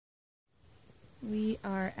We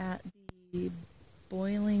are at the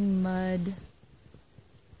Boiling Mud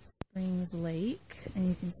Springs Lake, and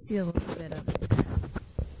you can see a little bit of it.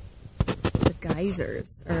 The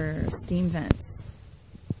geysers, or steam vents,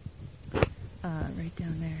 right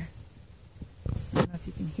down there. I don't know if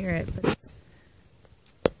you can hear it, but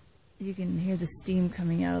you can hear the steam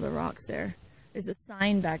coming out of the rocks there. There's a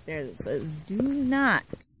sign back there that says, "Do not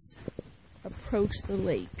approach the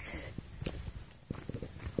lake,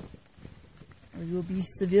 or you will be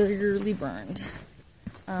severely burned."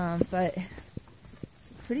 But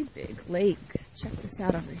it's a pretty big lake. Check this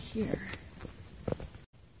out over here.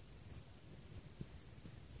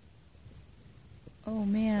 Oh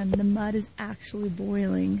man, the mud is actually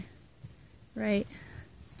boiling. Right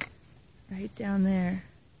down there.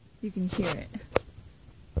 You can hear it.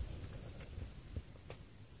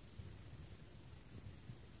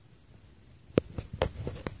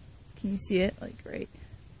 Can you see it? Like right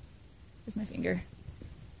with my finger.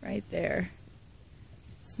 Right there.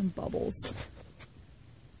 Some bubbles.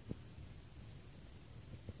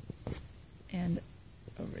 And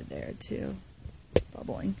over there too.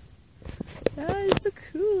 Bubbling. That is the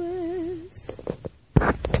coolest.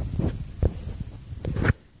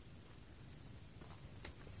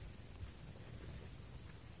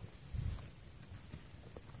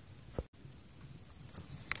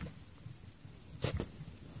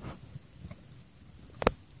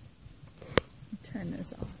 Turn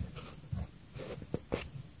this off.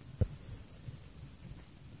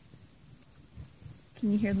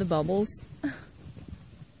 Can you hear the bubbles?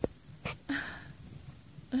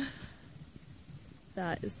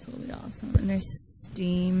 That is totally awesome. And there's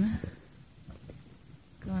steam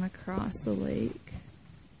going across the lake.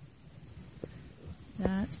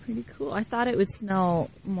 That's pretty cool. I thought it would smell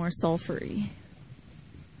more sulfury,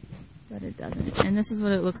 but it doesn't. And this is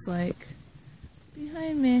what it looks like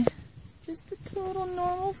behind me. Just a total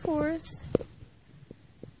normal forest.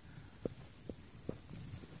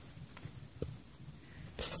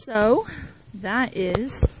 So, that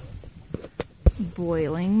is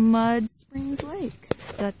Boiling Mud Springs Lake.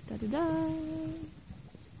 Da, da, da, da.